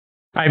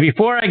All right,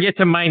 before I get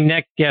to my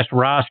next guest,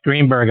 Ross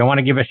Greenburg, I want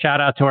to give a shout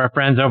out to our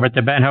friends over at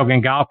the Ben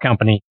Hogan Golf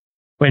Company.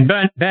 When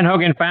Ben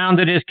Hogan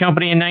founded his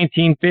company in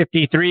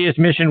 1953, his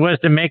mission was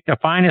to make the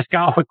finest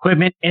golf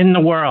equipment in the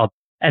world,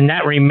 and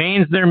that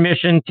remains their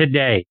mission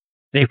today.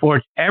 They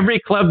forge every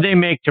club they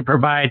make to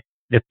provide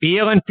the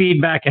feel and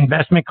feedback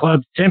investment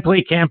clubs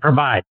simply can't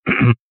provide.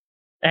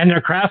 And their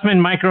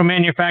craftsmen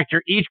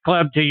micro-manufacture each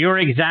club to your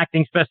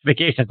exacting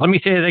specifications. Let me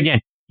say it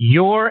again.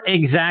 Your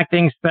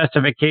exacting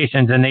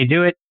specifications, and they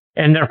do it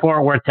in their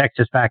Fort Worth,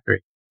 Texas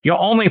factory. You'll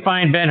only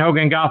find Ben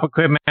Hogan Golf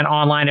Equipment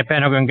online at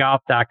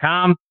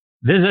benhogangolf.com.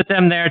 Visit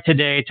them there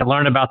today to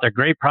learn about their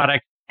great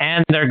products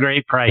and their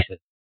great prices.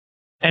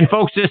 And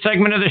folks, this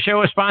segment of the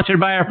show is sponsored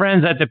by our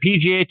friends at the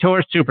PGA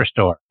Tour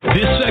Superstore.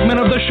 This segment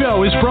of the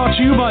show is brought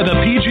to you by the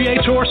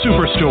PGA Tour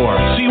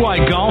Superstore. See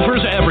why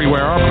golfers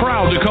everywhere are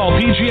proud to call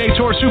PGA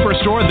Tour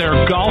Superstore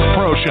their golf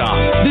pro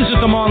shop. Visit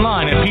them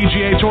online at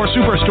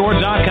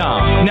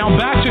PGATourSuperstore.com. Now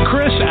back to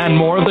Chris and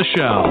more of the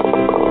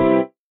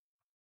show.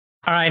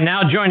 All right,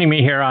 now joining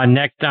me here on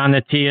Next on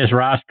the Tee is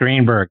Ross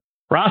Greenburg.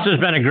 Ross has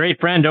been a great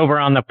friend over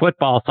on the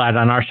football side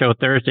on our show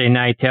Thursday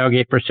Night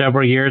Tailgate for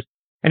several years,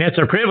 and it's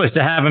a privilege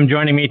to have him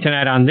joining me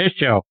tonight on this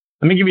show.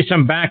 Let me give you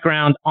some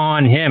background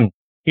on him.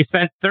 He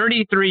spent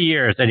 33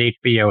 years at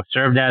HBO,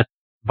 served as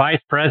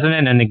vice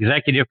president and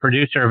executive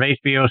producer of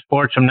HBO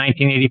Sports from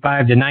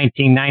 1985 to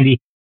 1990,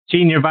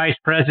 senior vice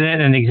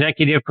president and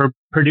executive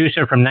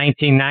producer from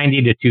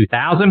 1990 to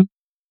 2000,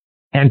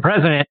 and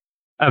president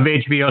of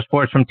HBO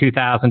Sports from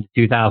 2000 to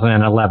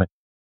 2011.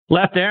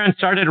 Left there and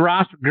started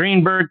Ross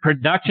Greenburg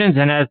Productions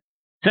and has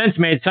since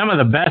made some of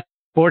the best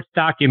sports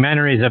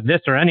documentaries of this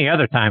or any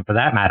other time for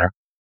that matter.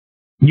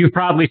 You've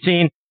probably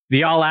seen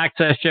the All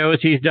Access shows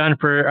he's done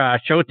for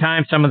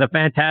Showtime, some of the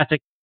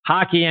fantastic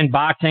hockey and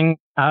boxing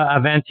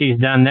events he's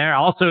done there.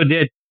 Also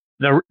did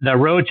the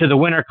Road to the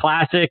Winter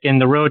Classic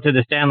and the Road to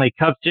the Stanley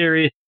Cup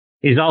Series.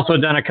 He's also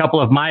done a couple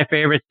of my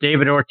favorites,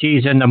 David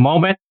Ortiz in the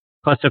Moment,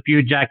 plus a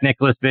few Jack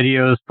Nicklaus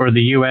videos for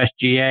the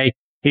USGA.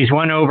 He's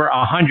won over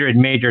 100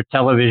 major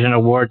television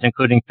awards,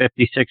 including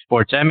 56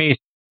 Sports Emmys,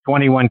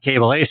 21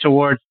 Cable Ace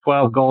Awards,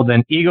 12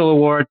 Golden Eagle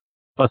Awards,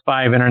 plus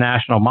 5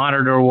 International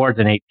Monitor Awards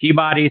and 8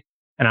 Peabodys.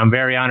 And I'm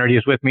very honored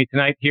he's with me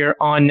tonight here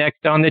on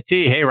Next on the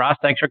Tee. Hey, Ross,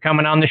 thanks for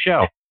coming on the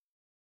show.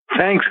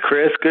 Thanks,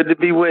 Chris. Good to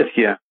be with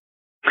you.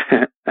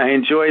 I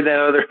enjoyed that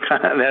other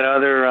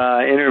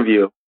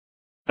interview.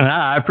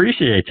 I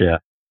appreciate you.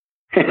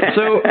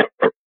 So,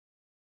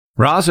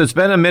 Ross, it's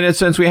been a minute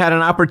since we had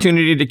an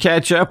opportunity to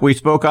catch up. We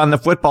spoke on the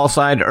football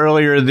side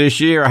earlier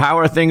this year. How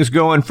are things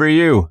going for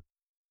you?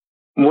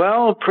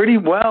 Well, pretty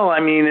well.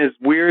 I mean, as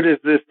weird as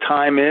this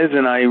time is,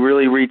 and I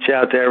really reach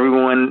out to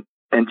everyone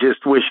and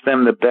just wish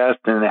them the best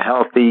and a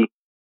healthy,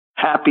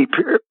 happy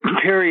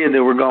period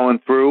that we're going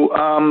through.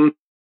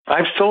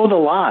 I've sold a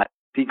lot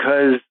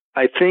because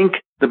I think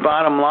the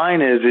bottom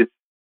line is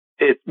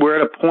we're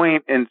at a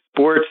point in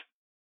sports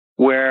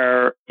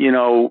where, you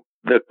know,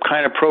 the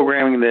kind of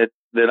programming that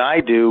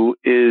I do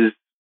is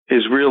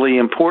really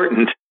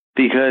important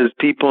because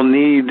people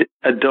need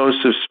a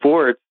dose of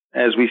sports,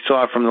 as we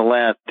saw from The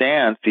Last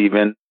Dance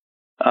even.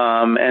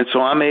 And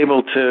so I'm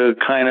able to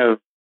kind of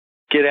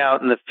get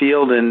out in the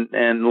field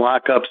and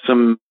lock up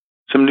some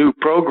new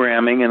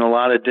programming in a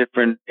lot of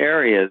different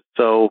areas.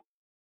 So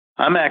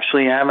I'm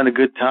actually having a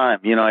good time.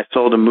 You know, I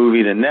sold a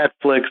movie to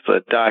Netflix, a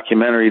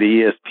documentary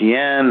to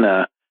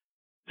ESPN,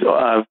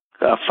 a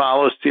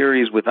follow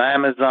series with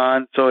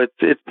Amazon. So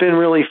it's been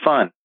really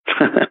fun.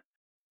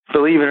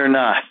 Believe it or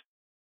not,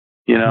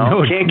 you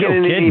know, can't get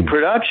into any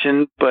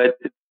production, but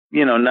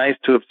you know, nice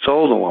to have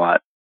sold a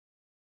lot.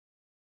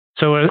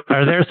 So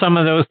are there some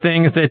of those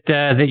things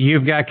that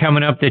you've got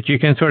coming up that you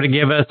can sort of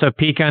give us a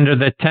peek under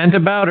the tent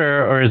about,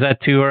 or is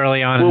that too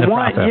early on in the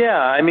process? Yeah,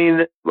 I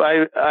mean,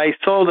 I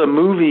sold a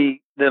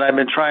movie that I've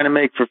been trying to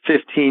make for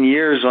 15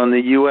 years on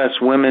the U.S.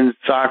 women's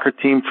soccer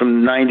team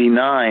from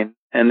 99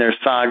 and their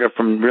saga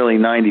from really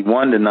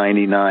 91 to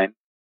 99.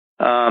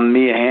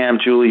 Mia Hamm,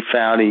 Julie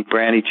Foudy,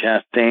 Brandy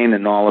Chastain,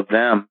 and all of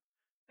them.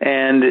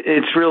 And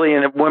it's really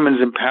a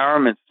women's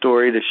empowerment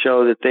story to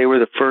show that they were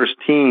the first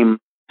team,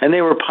 and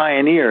they were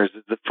pioneers,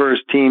 as the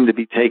first team to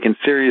be taken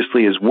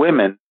seriously as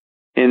women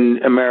in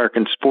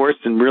American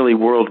sports and really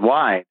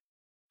worldwide.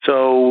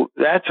 So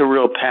that's a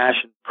real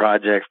passion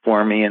project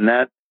for me, and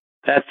that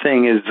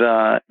thing is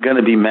going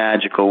to be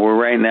magical. We're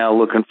right now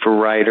looking for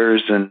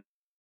writers, and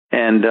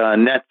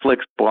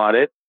Netflix bought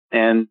it,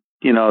 and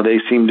you know they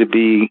seem to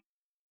be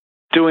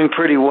doing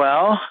pretty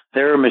well.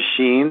 They're a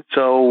machine.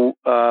 So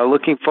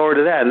looking forward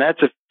to that. And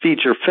that's a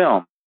feature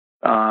film.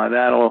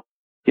 That'll,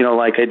 you know,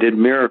 like I did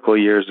Miracle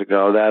years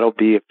ago, that'll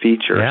be a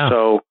feature. Yeah.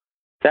 So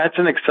that's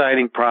an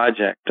exciting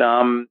project.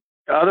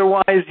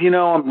 Otherwise, you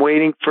know, I'm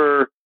waiting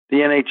for the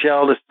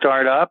NHL to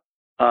start up.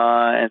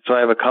 And so I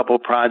have a couple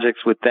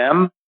projects with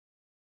them.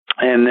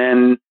 And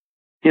then,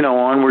 you know,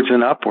 onwards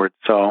and upwards.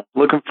 So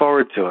looking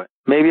forward to it.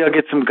 Maybe I'll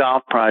get some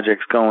golf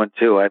projects going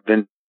too. I've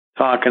been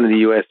talking to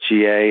the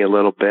USGA a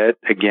little bit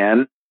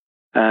again,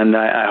 and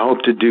I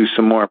hope to do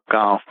some more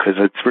golf because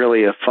it's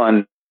really a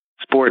fun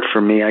sport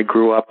for me. I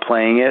grew up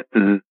playing it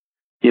and,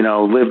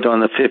 lived on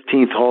the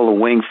 15th hole of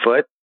Winged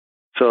Foot.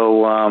 So,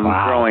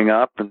 Wow. Growing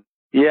up, and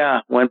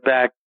went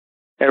back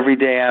every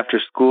day after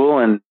school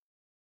and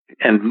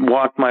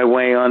walked my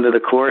way onto the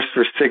course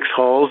for 6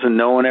 holes, and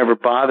no one ever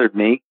bothered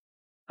me.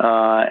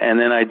 And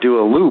then I do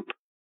a loop,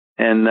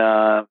 and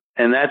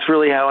that's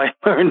really how I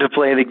learned to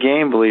play the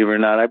game. Believe it or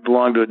not, I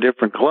belonged to a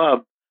different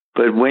club,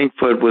 but Winged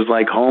Foot was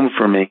like home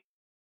for me,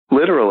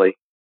 literally.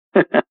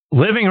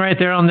 Living right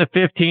there on the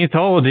 15th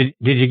hole, did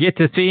you get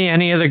to see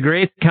any of the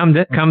greats come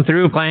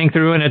through, playing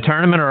through in a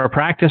tournament or a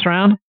practice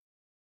round?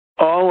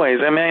 Always.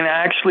 I mean,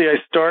 actually, I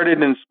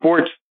started in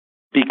sports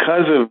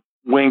because of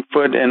Winged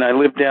Foot, and I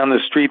lived down the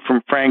street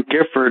from Frank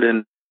Gifford,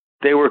 and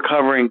they were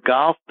covering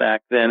golf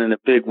back then in a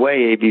big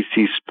way,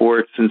 ABC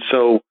Sports. And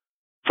so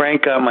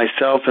Frank got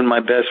myself and my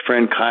best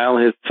friend Kyle,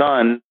 his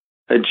son,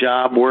 a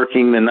job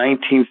working the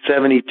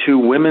 1972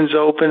 Women's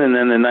Open and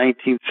then the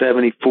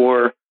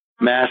 1974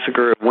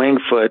 Massacre at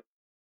Winged Foot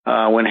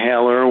when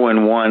Hale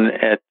Irwin won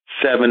at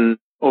 7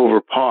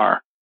 over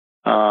par.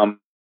 Or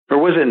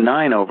was it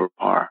 9 over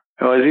par?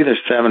 It was either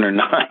 7 or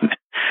 9.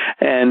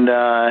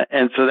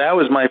 And so that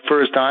was my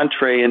first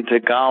entree into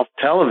golf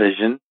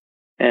television,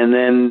 and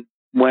then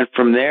went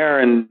from there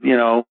and,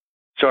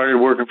 started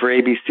working for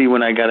ABC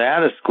when I got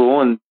out of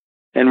school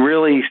and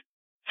really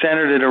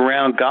centered it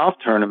around golf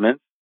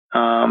tournaments.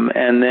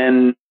 And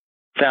then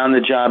found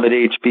the job at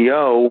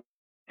HBO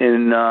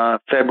in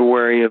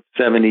February of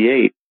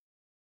 78.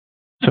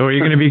 So are you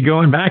going to be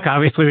going back?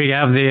 Obviously, we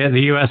have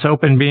the U.S.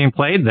 Open being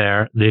played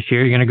there this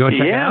year. You're going to go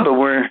check it out?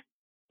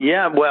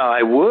 Well,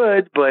 I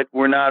would, but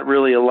we're not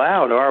really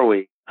allowed, are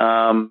we?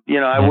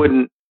 I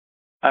wouldn't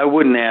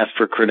ask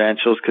for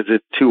credentials because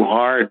it's too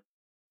hard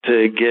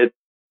to get,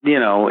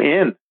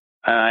 in.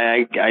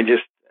 I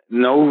just,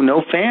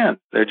 no fans.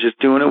 They're just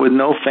doing it with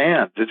no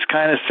fans. It's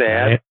kind of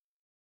sad.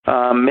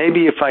 Right.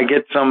 Maybe if I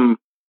get some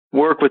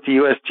work with the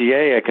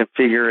USGA, I can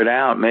figure it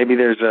out. Maybe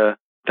there's a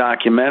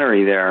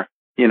documentary there.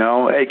 There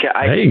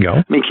you go.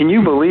 I mean, can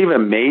you believe a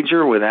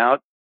major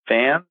without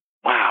fans?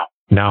 Wow.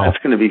 No. That's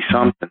going to be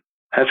something.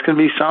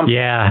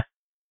 Yeah.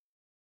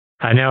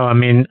 I know. I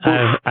mean,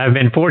 I've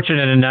been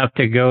fortunate enough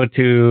to go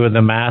to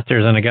the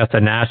Masters and Augusta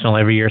National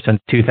every year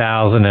since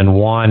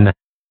 2001.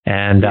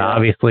 And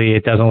obviously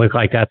it doesn't look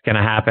like that's going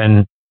to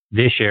happen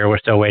this year. We're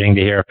still waiting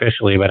to hear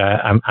officially, but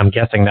I'm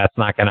guessing that's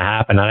not going to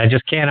happen. And I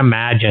just can't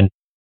imagine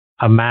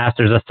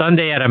a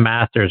Sunday at a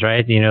Masters,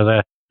 right?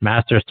 The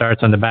Masters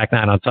starts on the back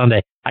nine on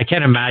Sunday. I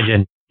can't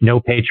imagine no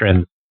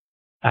patrons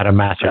at a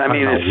Masters. I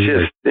mean,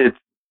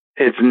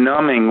 it's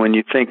numbing when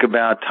you think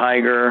about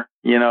Tiger,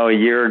 a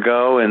year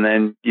ago, and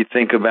then you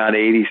think about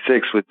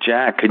 86 with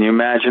Jack. Can you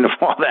imagine if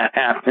all that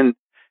happened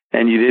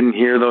and you didn't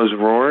hear those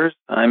roars?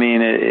 I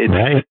mean, it's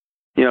right.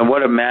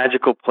 What a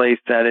magical place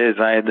that is.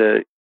 I had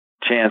the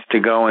chance to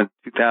go in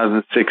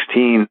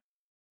 2016.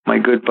 My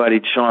good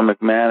buddy Sean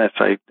McManus,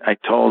 I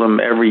told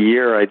him every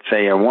year I'd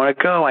say, I want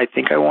to go. I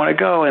think I want to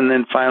go. And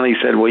then finally he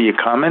said, will you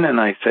coming?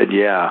 And I said,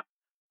 yeah,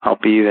 I'll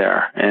be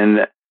there.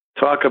 And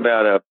talk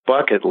about a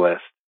bucket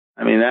list.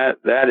 I mean,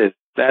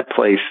 that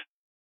place,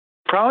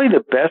 probably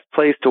the best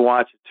place to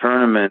watch a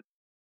tournament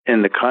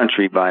in the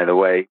country, by the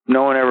way.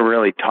 No one ever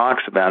really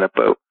talks about it,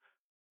 but,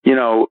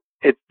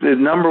 it's the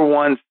number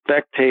one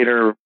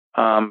spectator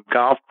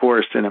golf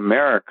course in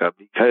America,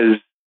 because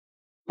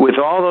with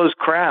all those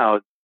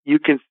crowds, you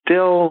can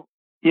still,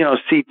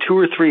 see 2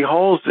 or 3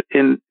 holes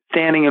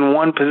standing in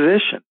one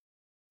position.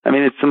 I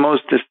mean, it's the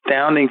most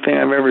astounding thing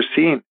I've ever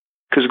seen.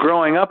 Because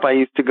growing up, I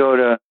used to go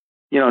to,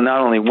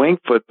 not only Winged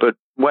Foot, but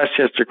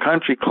Westchester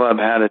Country Club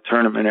had a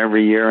tournament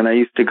every year, and I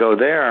used to go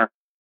there.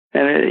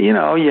 And,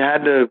 you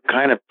had to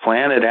kind of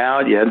plan it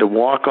out. You had to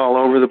walk all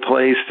over the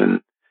place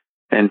and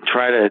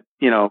try to,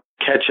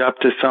 catch up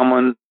to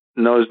someone.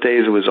 In those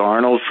days, it was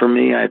Arnold for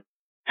me. I'd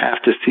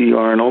have to see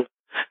Arnold.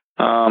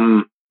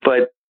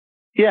 But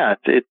yeah,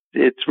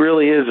 it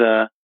really is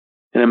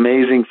an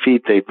amazing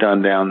feat they've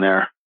done down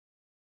there.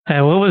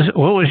 What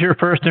was your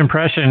first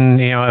impression?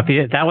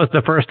 If that was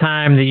the first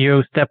time that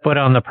you stepped foot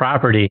on the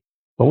property,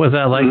 what was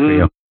that like for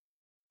you?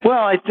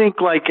 Well, I think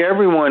like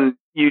everyone,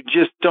 you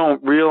just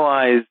don't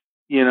realize,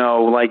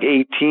 like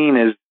 18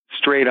 is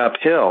straight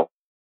uphill.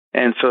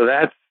 And so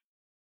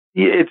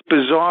it's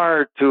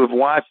bizarre to have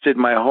watched it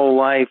my whole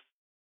life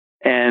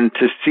and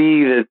to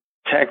see the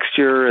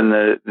texture and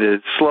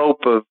the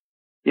slope of,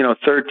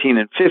 13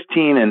 and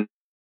 15. And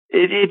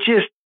it's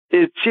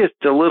just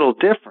a little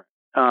different.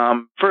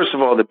 First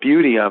of all, the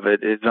beauty of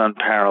it is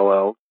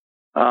unparalleled.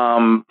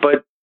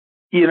 But,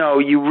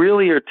 you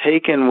really are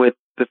taken with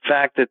the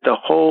fact that the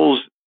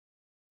holes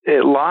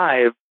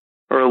live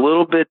are a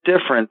little bit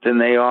different than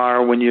they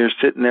are when you're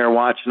sitting there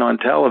watching on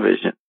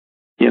television.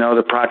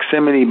 The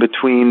proximity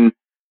between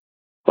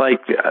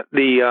like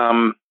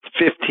the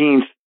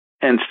 15th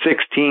and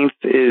 16th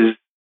is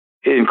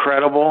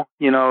incredible.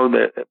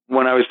 That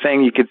when I was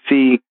saying you could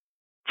see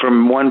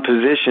from one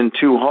position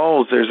 2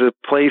 holes, there's a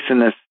place in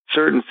the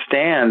certain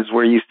stands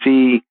where you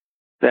see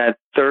that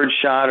third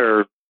shot,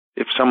 or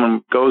if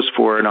someone goes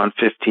for it on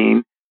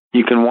 15,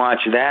 you can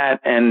watch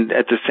that, and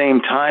at the same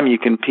time, you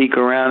can peek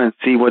around and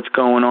see what's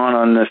going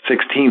on the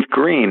 16th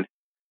green.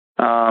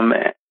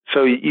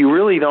 So you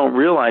really don't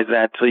realize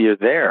that till you're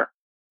there,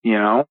 you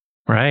know?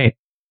 Right.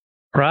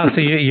 Ross,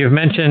 you've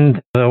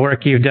mentioned the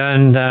work you've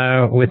done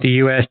with the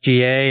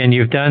USGA, and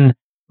you've done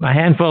a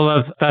handful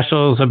of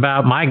specials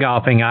about my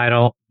golfing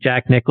idol,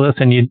 Jack Nicklaus,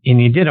 and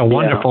you did a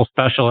wonderful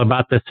special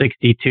about the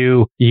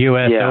 62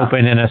 U.S.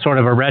 Open and a sort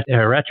of a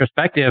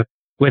retrospective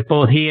with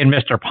both he and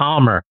Mr.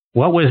 Palmer.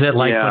 What was it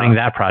like putting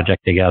that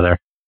project together?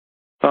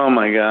 Oh,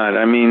 my God.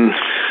 I mean,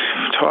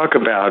 talk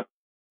about,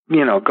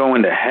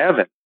 going to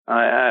heaven.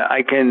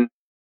 I can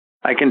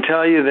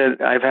tell you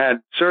that I've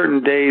had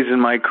certain days in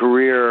my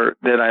career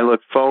that I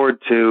look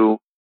forward to,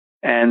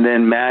 and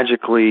then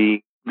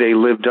magically they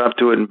lived up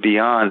to it and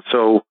beyond.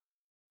 So,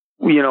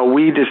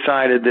 we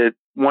decided that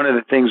one of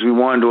the things we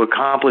wanted to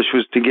accomplish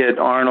was to get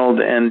Arnold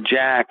and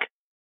Jack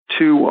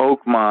to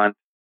Oakmont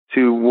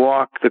to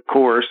walk the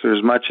course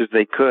as much as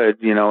they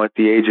could, at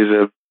the ages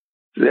of,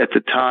 at the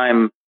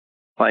time,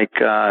 like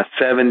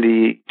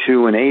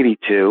 72 and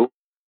 82.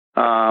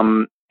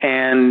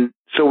 And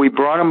so we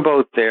brought them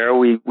both there.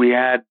 We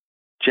had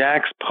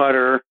Jack's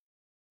putter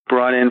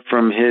brought in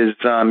from his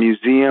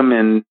museum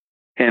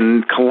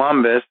in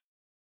Columbus,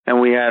 and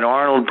we had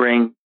Arnold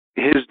bring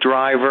his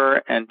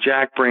driver and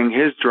Jack bring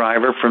his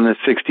driver from the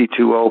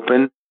 62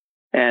 Open.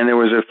 And there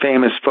was a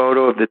famous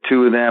photo of the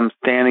two of them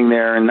standing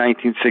there in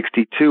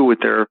 1962 with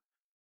their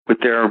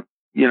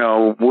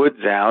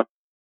woods out.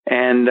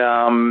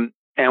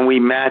 And we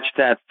matched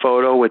that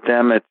photo with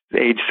them at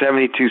age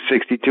 72,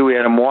 62. We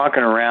had them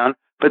walking around.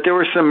 But there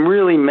were some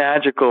really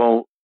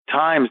magical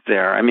times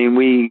there. I mean,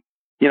 we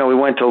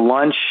went to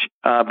lunch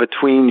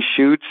between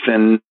shoots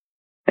and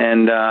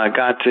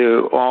got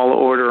to all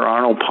order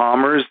Arnold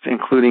Palmers,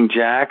 including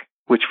Jack,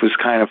 which was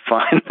kind of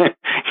fun,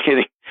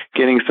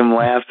 getting some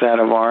laughs out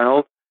of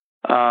Arnold.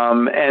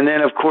 And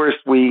then, of course,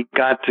 we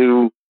got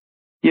to,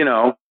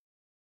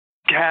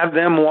 have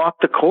them walk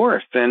the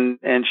course and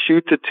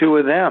shoot the two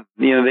of them.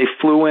 They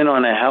flew in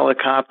on a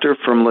helicopter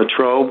from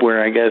Latrobe,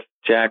 where I guess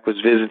Jack was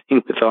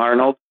visiting with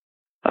Arnold.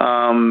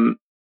 And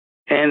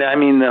I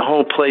mean, the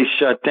whole place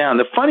shut down.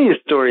 The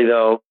funniest story,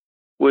 though,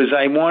 was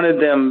I wanted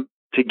them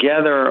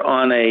together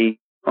on a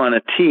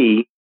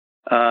tee.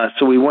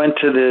 So we went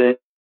to the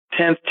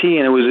 10th tee,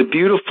 and it was a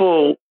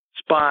beautiful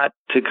spot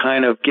to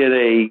kind of get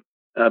a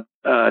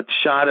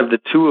shot of the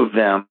two of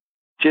them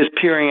just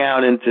peering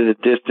out into the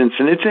distance.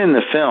 And it's in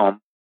the film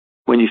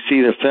when you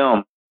see the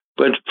film.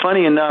 But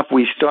funny enough,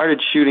 we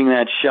started shooting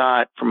that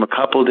shot from a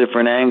couple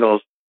different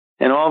angles,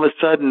 and all of a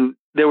sudden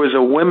there was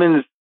a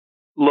women's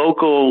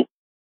local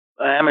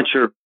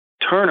amateur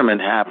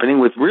tournament happening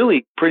with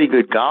really pretty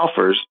good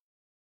golfers.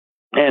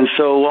 And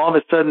so all of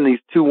a sudden these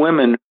two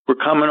women were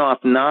coming off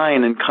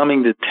 9 and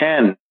coming to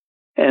 10,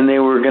 and they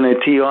were going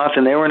to tee off,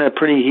 and they were in a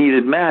pretty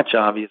heated match,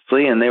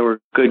 obviously, and they were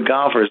good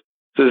golfers.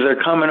 So as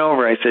they're coming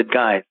over, I said,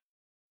 guys,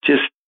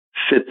 just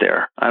sit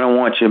there. I don't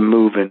want you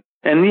moving.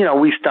 And,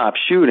 we stopped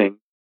shooting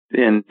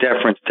in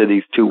deference to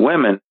these two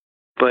women,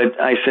 but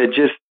I said,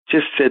 just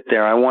sit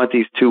there. I want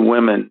these two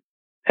women,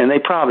 and they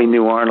probably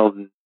knew Arnold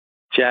and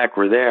Jack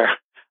were there.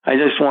 I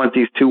just want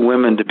these two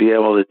women to be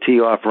able to tee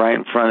off right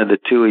in front of the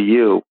two of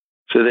you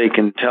so they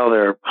can tell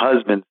their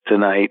husbands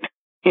tonight,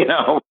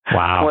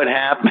 what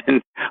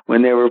happened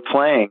when they were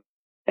playing.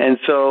 And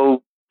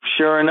so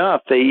sure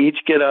enough, they each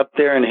get up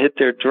there and hit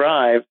their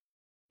drive,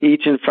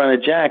 each in front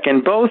of Jack.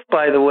 And both,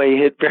 by the way,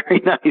 hit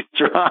very nice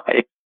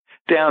drives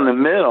down the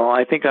middle.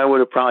 I think I would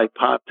have probably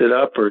popped it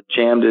up or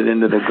jammed it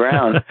into the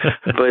ground.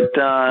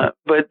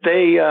 But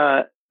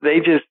they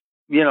just,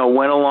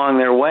 went along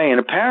their way. And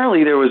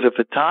apparently there was a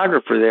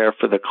photographer there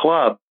for the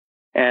club.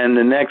 And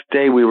the next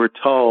day we were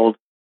told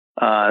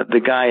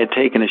the guy had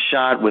taken a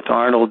shot with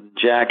Arnold and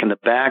Jack in the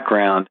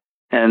background.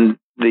 And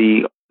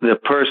the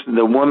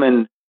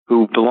woman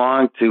who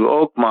belonged to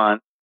Oakmont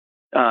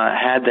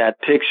had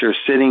that picture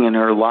sitting in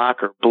her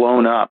locker,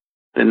 blown up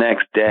the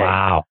next day.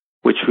 Wow.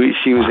 Which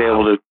she was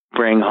able to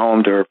bring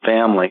home to her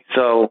family.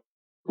 So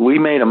we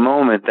made a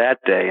moment that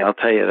day, I'll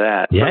tell you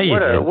that.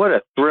 Yeah, what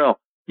a thrill.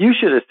 You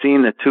should have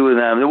seen the two of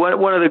them.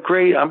 One of the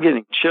great, I'm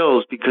getting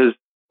chills because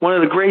one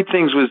of the great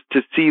things was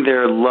to see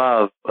their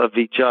love of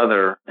each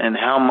other and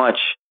how much,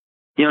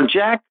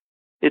 Jack,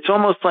 it's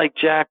almost like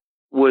Jack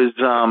was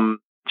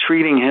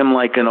treating him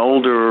like an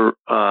older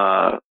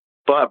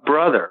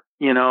brother,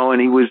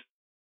 and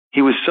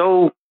he was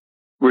so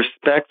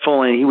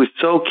respectful, and he was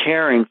so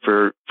caring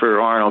for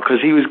Arnold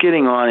because he was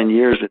getting on in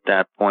years at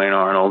that point,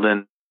 Arnold,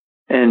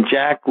 and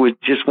Jack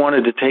just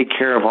wanted to take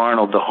care of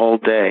Arnold the whole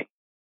day.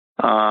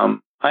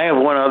 I have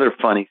one other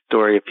funny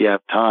story if you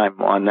have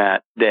time on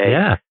that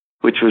day,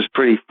 which was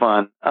pretty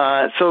fun.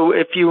 So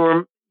if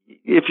you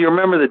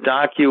remember the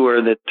docu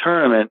or the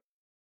tournament,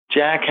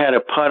 Jack had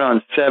a putt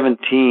on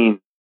 17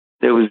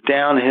 that was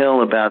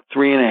downhill about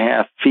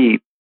 3.5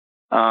 feet.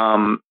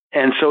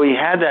 And so he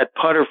had that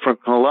putter from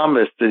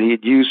Columbus that he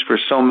had used for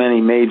so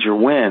many major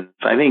wins.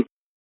 I think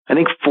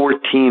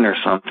 14 or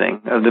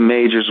something of the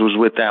majors was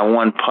with that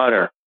one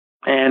putter.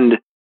 And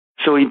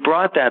so he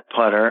brought that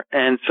putter,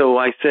 and so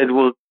I said,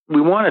 well,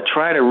 we want to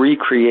try to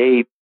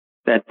recreate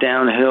that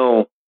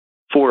downhill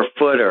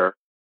 4-footer,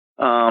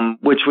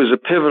 which was a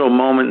pivotal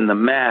moment in the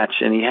match,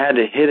 and he had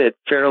to hit it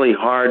fairly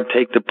hard,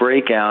 take the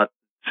break out,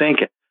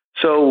 sink it.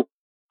 So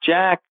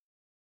Jack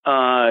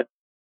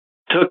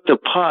took the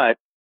putt.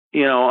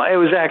 You know, it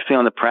was actually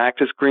on the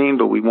practice green,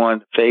 but we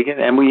wanted to fake it,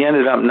 and we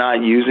ended up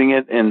not using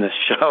it in the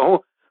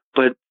show,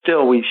 but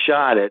still we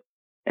shot it.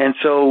 And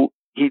so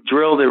he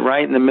drilled it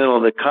right in the middle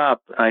of the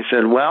cup. I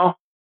said, well,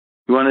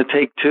 you want to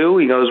take 2?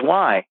 He goes,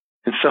 why?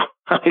 And so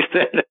I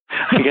said,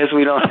 I guess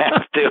we don't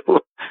have to,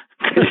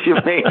 because you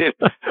made it,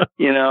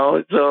 you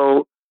know.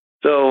 So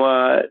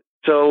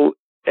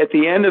at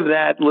the end of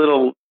that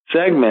little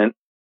segment,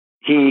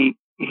 he's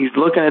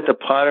looking at the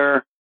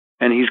putter,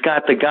 and he's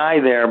got the guy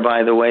there,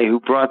 by the way, who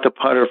brought the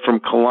putter from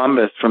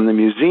Columbus, from the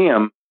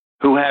museum,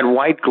 who had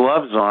white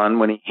gloves on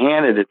when he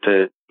handed it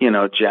to, you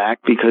know, Jack,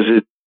 because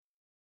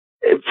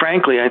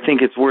frankly, I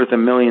think it's worth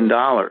 $1 million,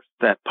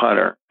 that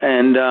putter.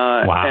 And,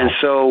 wow. And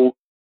so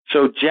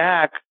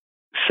Jack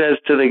says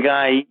to the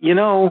guy, you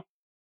know,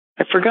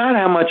 I forgot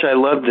how much I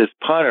love this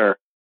putter.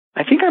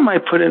 I think I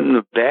might put it in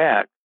the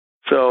bag.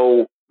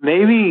 So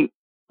maybe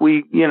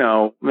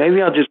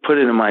maybe I'll just put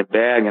it in my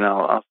bag and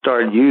I'll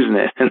start using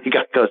it. And the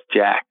guy goes,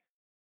 Jack,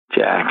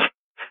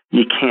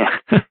 you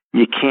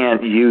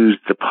can't use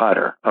the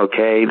putter.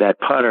 Okay. That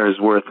putter is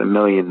worth $1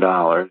 million.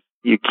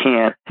 You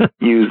can't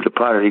use the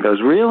putter. He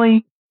goes,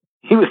 really?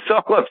 He was so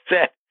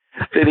upset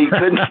that he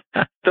couldn't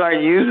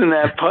start using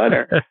that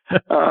putter.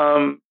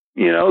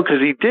 You know, because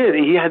he did.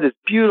 He had this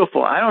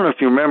beautiful, I don't know if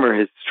you remember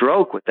his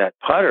stroke with that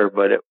putter,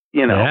 but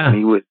when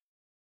he was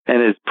in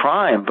his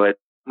prime, but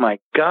my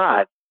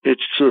God, it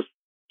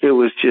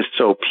was just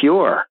so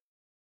pure.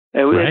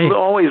 It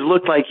always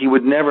looked like he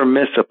would never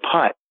miss a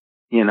putt,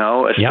 you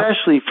know,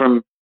 especially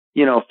from,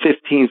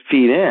 15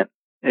 feet in.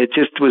 It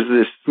just was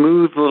this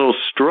smooth little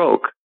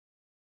stroke,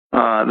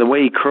 the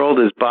way he curled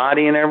his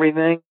body and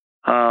everything.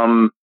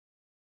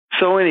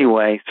 So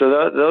anyway,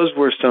 those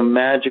were some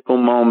magical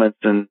moments,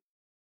 and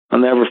I'll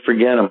never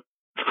forget them.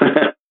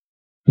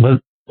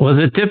 Was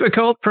it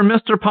difficult for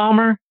Mr.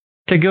 Palmer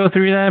to go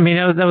through that? I mean,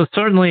 that was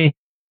certainly,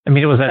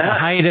 it was at the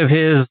height of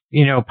his,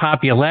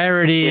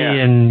 popularity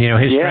and,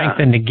 his strength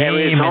in the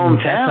game. And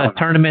that's a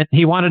tournament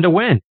he wanted to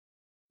win.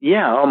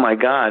 Yeah. Oh my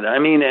God. I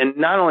mean, and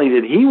not only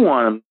did he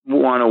want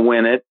to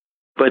win it,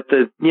 but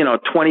the,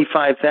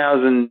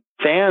 25,000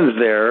 fans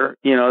there,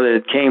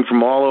 that came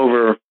from all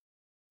over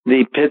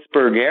the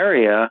Pittsburgh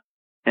area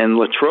and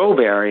Latrobe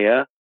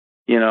area,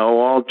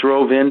 all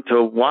drove in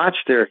to watch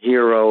their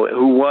hero,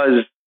 who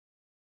was,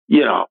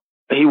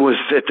 he was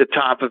at the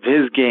top of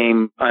his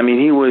game. I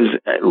mean,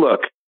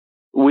 look,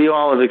 we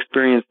all have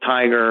experienced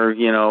Tiger,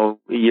 a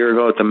year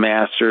ago at the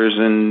Masters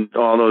and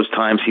all those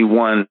times he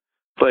won,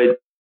 but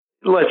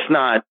let's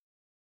not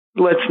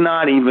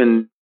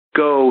even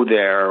go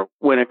there.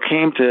 When it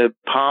came to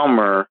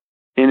Palmer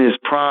in his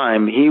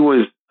prime, he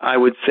was, I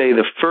would say,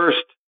 the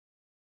first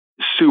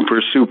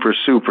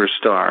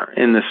superstar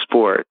in the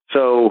sport.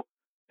 So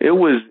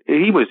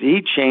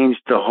he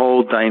changed the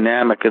whole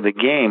dynamic of the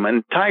game,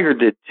 and Tiger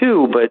did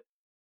too, but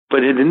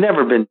it had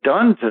never been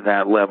done to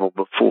that level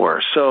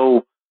before.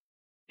 So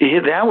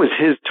that was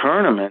his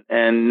tournament,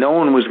 and no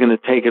one was going to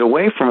take it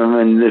away from him.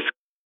 And this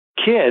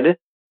kid,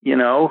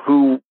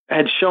 who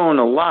had shown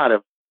a lot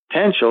of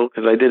potential,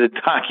 because I did a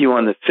docu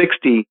on the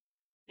 60,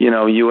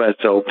 U.S.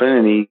 Open,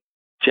 and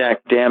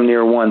Jack damn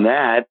near won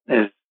that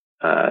as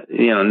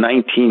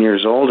 19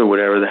 years old or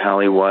whatever the hell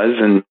he was,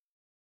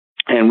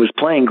 and was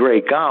playing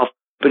great golf,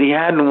 but he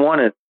hadn't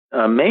won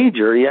a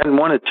major. He hadn't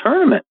won a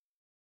tournament.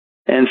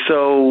 And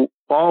so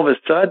all of a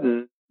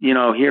sudden,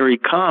 here he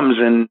comes,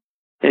 and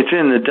it's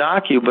in the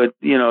docu, but,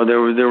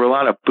 there were a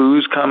lot of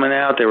boos coming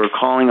out. They were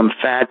calling him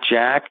Fat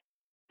Jack.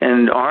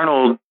 And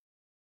Arnold,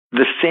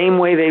 the same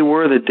way they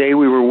were the day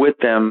we were with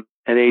them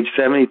at age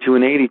 72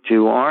 and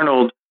 82,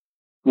 Arnold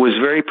was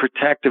very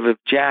protective of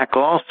Jack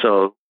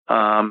also.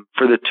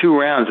 For the 2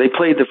 rounds, they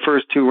played the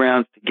first 2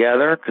 rounds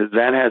together, because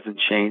that hasn't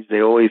changed.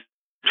 They always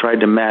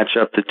tried to match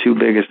up the 2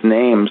 biggest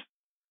names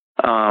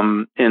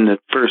in the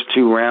first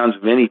 2 rounds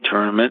of any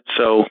tournament.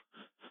 So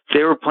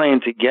they were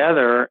playing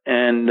together,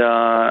 and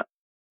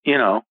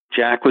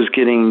Jack was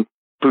getting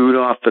booed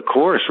off the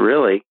course,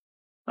 really,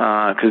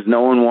 because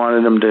no one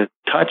wanted him to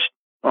touch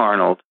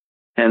Arnold.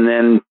 And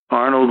then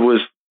Arnold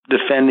was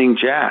defending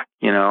Jack,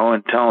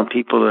 and telling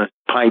people to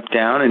pipe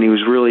down, and he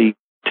was really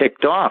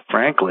ticked off,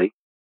 frankly.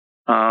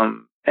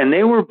 And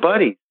they were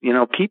buddies.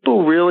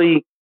 People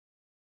really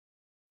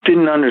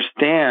didn't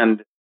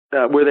understand.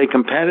 Were they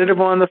competitive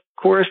on the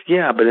course?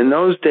 Yeah, but in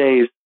those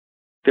days,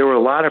 there were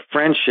a lot of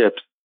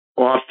friendships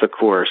off the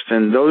course,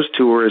 and those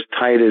 2 were as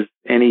tight as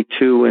any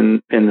 2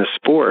 in the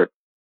sport.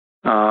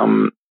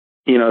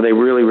 They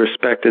really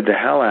respected the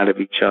hell out of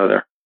each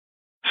other.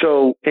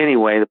 So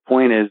anyway, the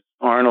point is,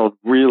 Arnold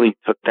really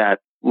took that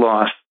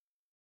loss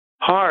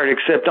hard,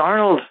 except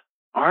Arnold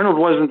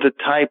wasn't the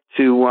type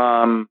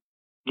to,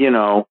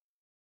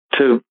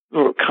 to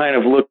kind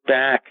of look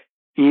back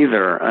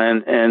either.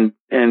 And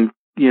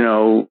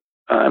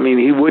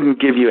he wouldn't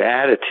give you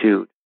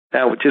attitude.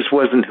 That just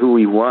wasn't who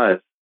he was.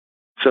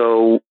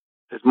 So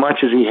as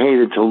much as he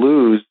hated to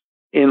lose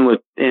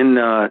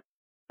at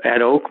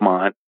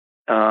Oakmont,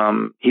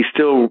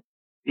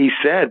 he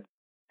said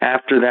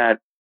after that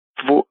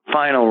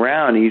final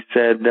round, he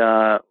said,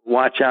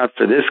 watch out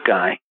for this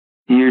guy.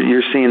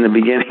 You're seeing the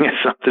beginning of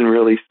something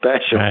really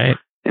special. Right.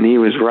 And he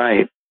was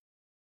right.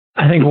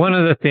 I think one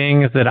of the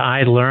things that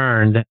I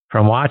learned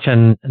from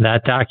watching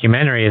that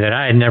documentary that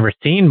I had never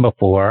seen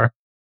before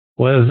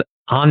was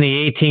on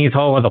the 18th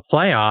hole of the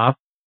playoff,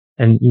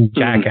 and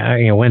Jack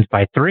wins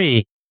by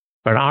 3,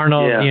 but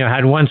Arnold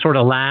had one sort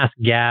of last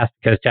gasp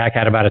because Jack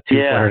had about a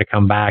 2-footer to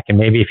come back, and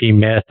maybe if he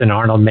missed and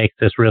Arnold makes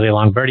this really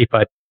long birdie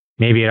putt,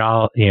 maybe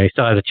he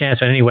still has a chance.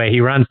 But anyway,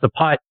 he runs the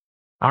putt.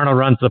 Arnold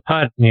runs the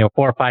putt, 4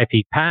 or 5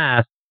 feet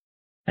past,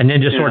 and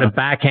then just sort of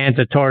backhands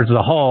it towards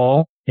the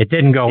hole. It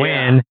didn't go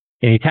in.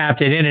 And he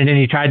tapped it in, and then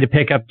he tried to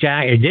pick up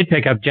Jack. He did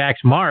pick up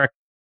Jack's mark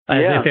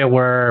as if it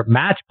were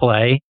match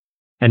play,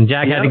 and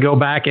Jack had to go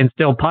back and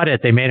still putt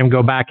it. They made him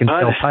go back and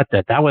still putt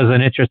it. That was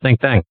an interesting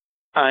thing.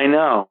 I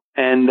know,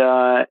 and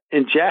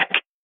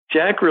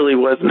Jack really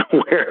wasn't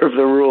aware of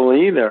the rule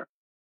either.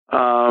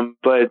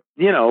 But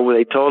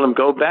they told him,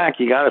 go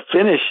back. You got to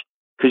finish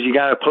because you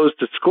got to post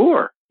a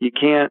score. You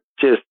can't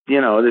just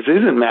this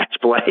isn't match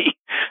play.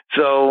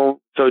 So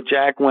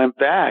Jack went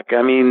back.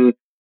 I mean.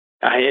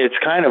 It's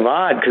kind of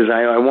odd because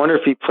I wonder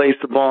if he placed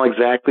the ball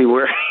exactly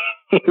where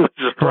he was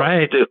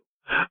supposed to.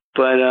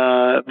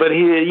 But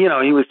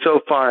he was so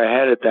far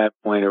ahead at that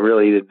point, it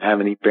really didn't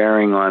have any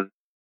bearing on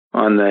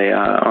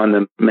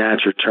the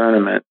match or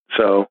tournament.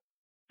 So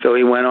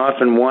he went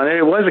off and won it.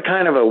 It was a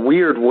kind of a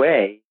weird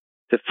way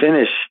to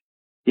finish,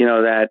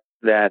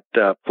 that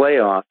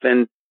playoff.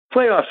 And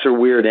playoffs are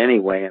weird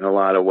anyway in a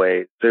lot of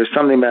ways. There's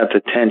something about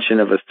the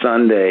tension of a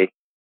Sunday,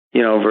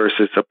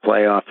 versus a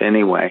playoff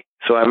anyway.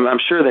 So I'm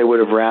sure they would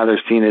have rather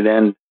seen it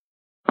end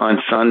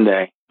on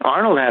Sunday.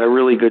 Arnold had a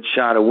really good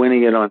shot of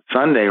winning it on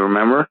Sunday,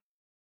 remember?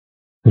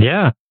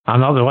 Yeah.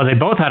 Well, they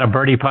both had a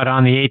birdie putt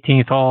on the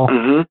 18th hole.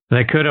 Mm-hmm.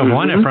 They could have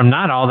won it from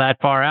not all that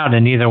far out,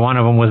 and neither one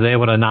of them was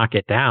able to knock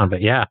it down.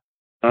 But yeah.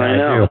 I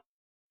know.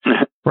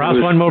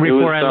 Ross, one more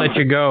before I let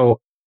you go.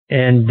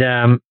 And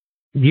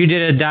you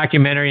did a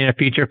documentary and a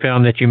feature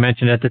film that you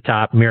mentioned at the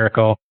top,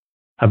 Miracle,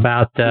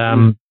 about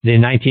the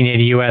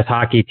 1980 U.S.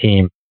 hockey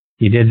team.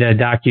 You did the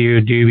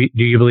docu,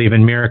 Do You Believe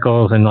in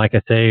Miracles? And like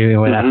I say,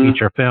 with that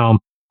feature film.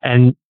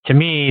 And to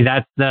me,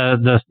 that's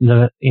the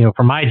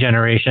for my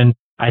generation,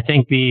 I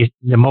think the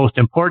most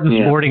important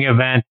sporting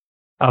event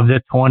of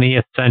the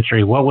 20th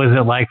century. What was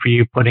it like for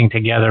you putting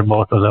together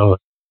both of those?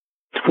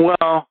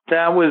 Well,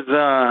 that was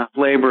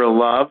labor of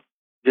love,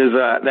 because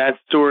that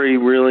story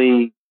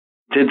really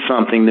did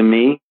something to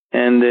me.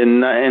 And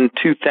in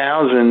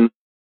 2000,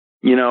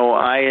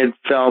 I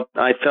felt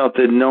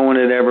that no one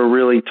had ever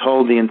really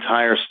told the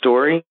entire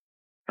story.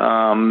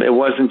 It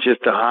wasn't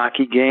just a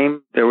hockey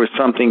game. There was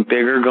something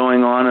bigger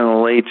going on in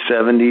the late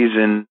 70s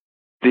in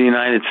the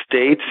United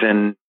States.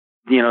 And,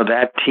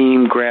 that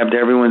team grabbed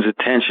everyone's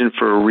attention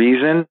for a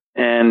reason.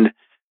 And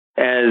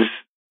as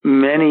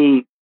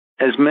many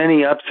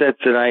upsets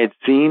that I had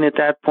seen at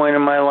that point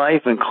in my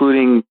life,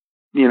 including,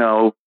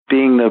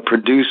 being the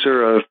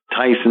producer of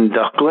Tyson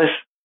Douglas,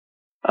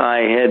 I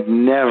had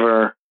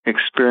never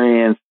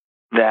experienced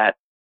that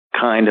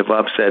kind of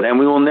upset. And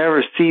we will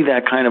never see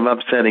that kind of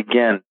upset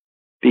again,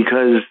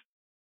 because,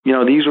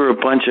 these were a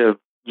bunch of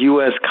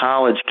U.S.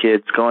 college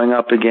kids going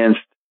up against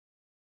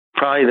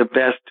probably the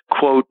best,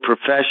 quote,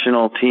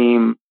 professional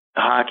team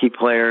hockey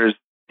players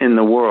in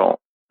the world.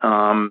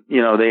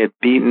 They had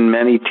beaten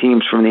many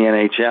teams from the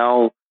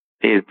NHL.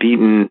 They had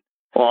beaten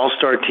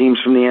all-star teams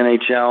from the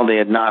NHL. They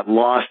had not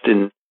lost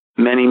in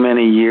many,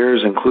 many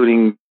years,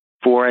 including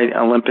 4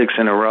 Olympics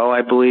in a row,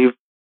 I believe.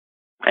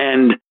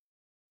 And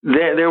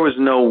there was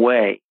no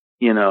way,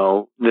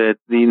 that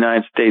the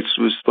United States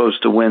was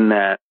supposed to win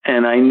that.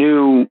 And I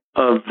knew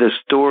of the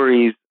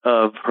stories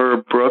of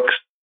Herb Brooks,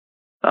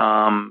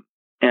 and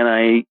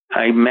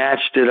I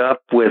matched it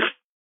up with,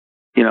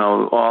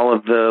 all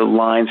of the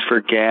lines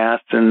for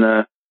gas and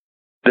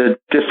the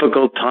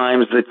difficult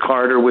times that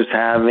Carter was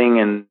having,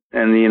 and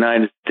the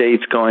United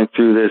States going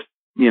through this,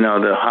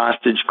 the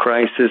hostage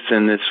crisis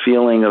and this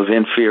feeling of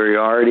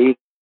inferiority.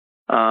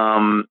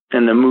 And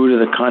the mood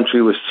of the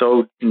country was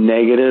so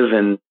negative,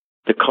 and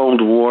the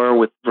Cold War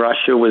with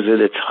Russia was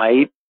at its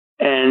height.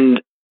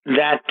 And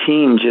that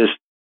team just,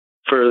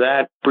 for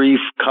that brief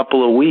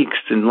couple of weeks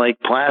in Lake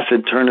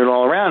Placid, turned it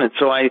all around. And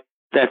so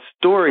that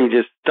story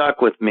just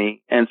stuck with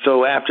me. And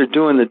so after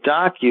doing the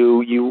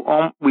docu,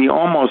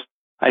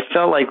 I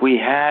felt like we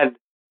had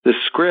the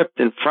script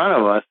in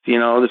front of us.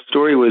 The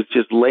story was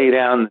just laid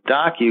out in the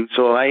docu.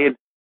 So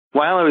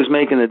while I was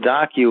making the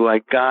docu, I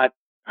got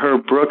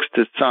Herb Brooks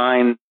to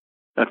sign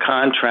a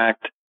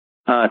contract,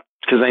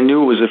 because I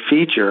knew it was a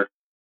feature,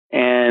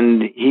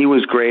 and he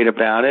was great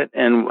about it,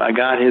 and I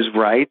got his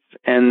rights.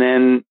 And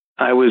then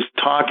I was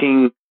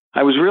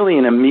really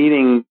in a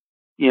meeting,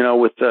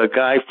 with a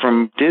guy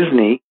from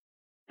Disney,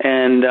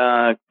 And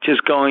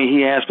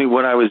he asked me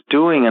what I was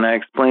doing, and I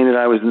explained that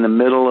I was in the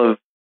middle of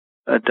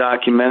a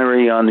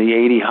documentary on the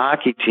 '80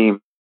 hockey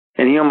team,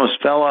 and he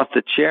almost fell off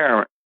the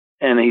chair.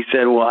 And he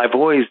said, "Well, I've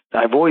always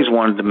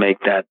wanted to make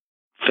that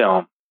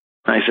film."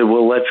 And I said,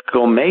 "Well, let's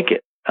go make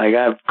it. I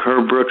got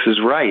Herb Brooks is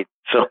right."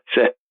 So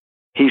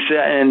he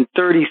said, in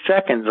 30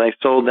 seconds, I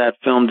sold that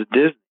film to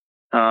Disney.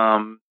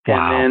 Wow. And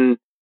then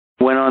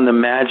went on the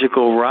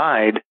magical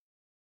ride.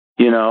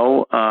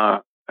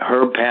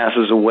 Herb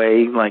passes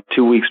away like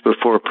 2 weeks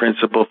before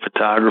principal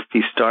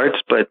photography starts,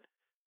 but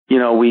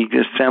we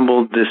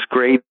assembled this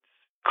great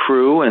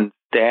crew and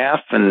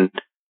staff and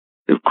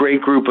a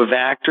great group of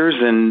actors,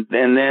 and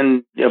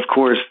then of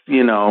course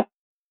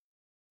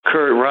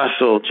Kurt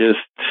Russell just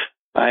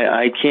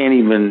I can't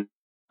even,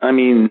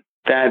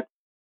 that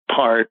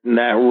part and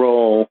that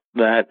role,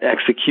 that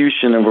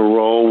execution of a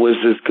role was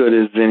as good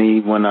as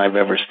anyone I've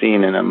ever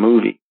seen in a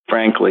movie,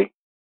 frankly.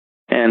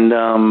 And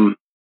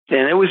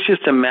it was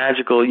just a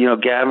magical,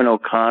 Gavin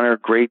O'Connor,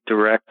 great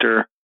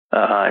director,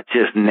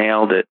 just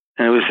nailed it.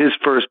 And it was his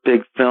first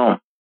big film.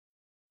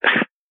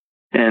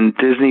 And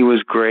Disney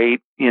was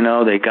great,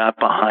 they got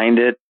behind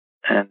it,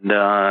 and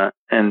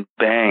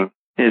bang,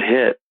 it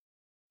hit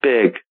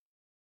big,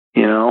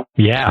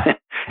 Yeah.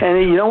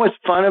 And what's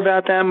fun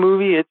about that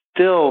movie? It's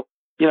still,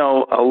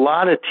 a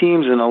lot of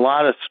teams and a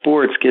lot of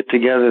sports get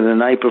together the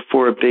night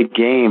before a big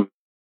game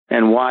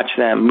and watch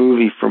that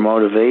movie for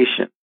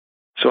motivation.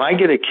 So I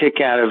get a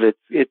kick out of it.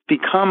 It's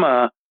become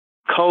a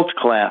cult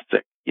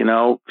classic,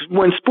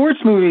 When sports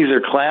movies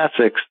are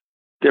classics,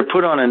 they're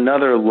put on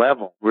another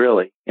level,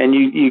 really. And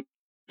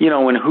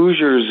when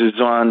Hoosiers is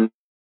on,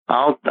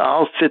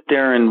 I'll sit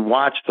there and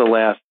watch the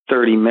last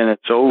 30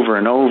 minutes over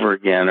and over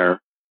again, or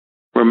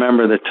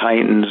Remember the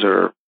Titans,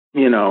 or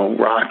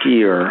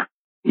Rocky, or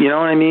you know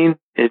what I mean?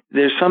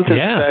 There's something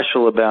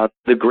special about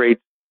the great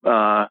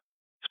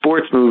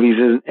sports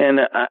movies, and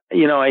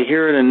I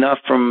hear it enough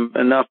from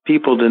enough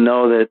people to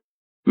know that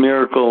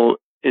Miracle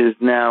is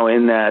now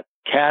in that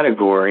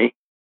category,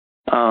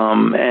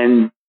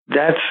 and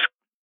that's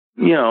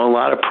a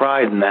lot of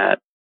pride in that.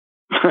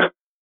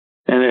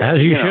 And as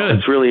you should.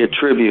 It's really a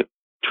tribute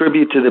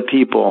to the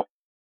people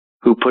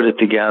who put it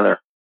together.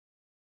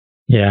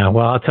 Yeah,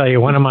 well, I'll tell you,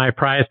 one of my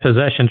prized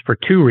possessions for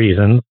two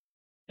reasons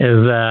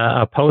is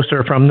a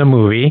poster from the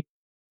movie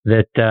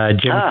that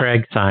Jim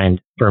Craig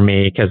signed for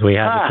me, because we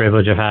had the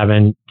privilege of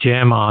having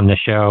Jim on the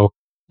show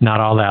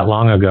not all that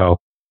long ago.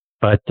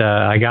 But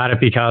I got it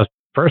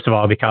first of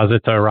all, because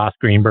it's a Ross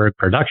Greenburg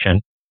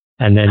production,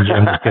 and then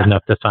Jim was good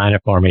enough to sign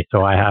it for me,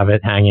 so I have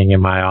it hanging in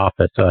my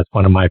office. So it's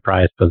one of my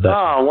prized possessions.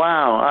 Oh,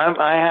 wow.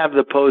 I have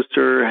the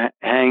poster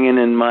hanging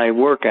in my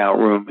workout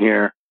room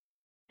here.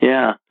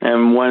 Yeah,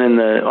 and one in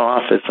the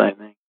office, I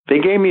think. They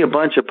gave me a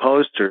bunch of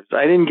posters.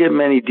 I didn't get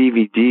many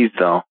DVDs,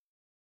 though.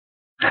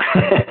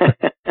 and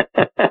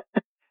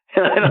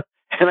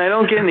I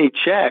don't get any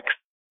checks.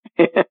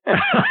 That's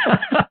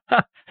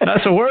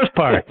the worst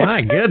part.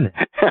 My goodness.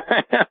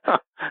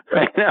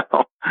 I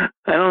know.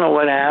 I don't know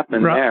what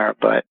happened there,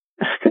 but...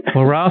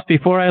 Well, Ross,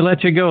 before I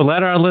let you go,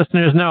 let our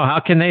listeners know, how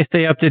can they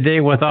stay up to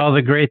date with all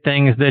the great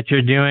things that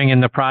you're doing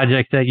and the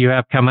projects that you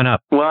have coming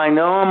up? Well, I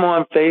know I'm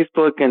on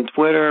Facebook and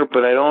Twitter,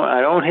 but I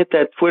don't hit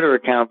that Twitter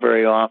account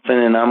very often,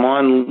 and I'm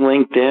on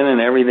LinkedIn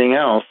and everything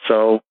else,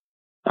 so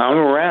I'm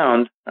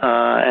around.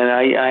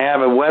 And I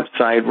have a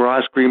website,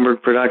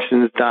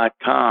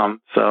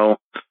 rossgreenburgproductions.com, so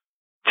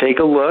take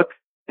a look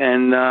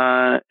and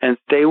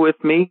stay with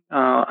me.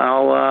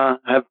 I'll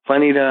have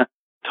plenty to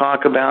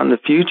talk about in the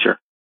future.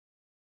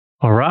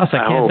 Well, Ross,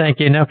 I can't thank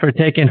you enough for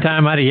taking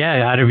time out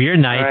of your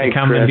night to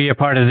come Chris, and be a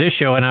part of this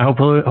show, and I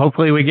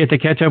hopefully we get to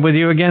catch up with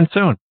you again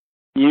soon.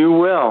 You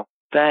will.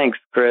 Thanks,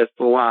 Chris,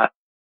 a lot.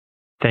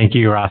 Thank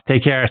you, Ross.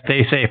 Take care.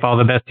 Stay safe. All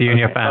the best to you and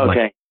your family.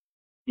 Okay.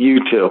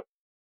 You too.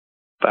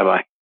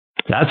 Bye-bye.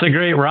 That's a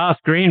great Ross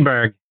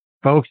Greenburg.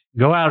 Folks,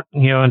 go out,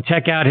 and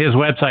check out his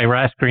website,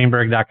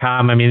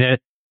 rossgreenburg.com. I mean,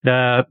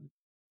 the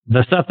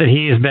stuff that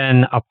he's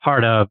been a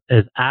part of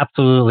is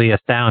absolutely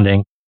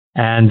astounding.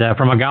 And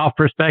from a golf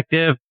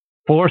perspective,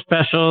 4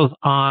 specials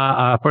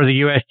for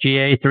the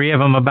USGA, 3 of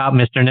them about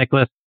Mr.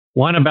 Nicklaus,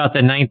 1 about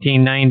the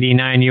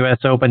 1999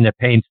 U.S. Open that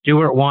Payne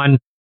Stewart won,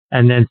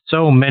 and then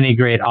so many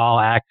great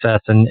all-access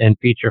and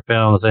feature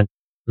films, and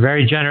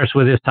very generous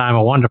with his time,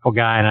 a wonderful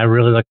guy, and I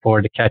really look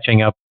forward to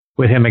catching up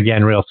with him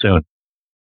again real soon.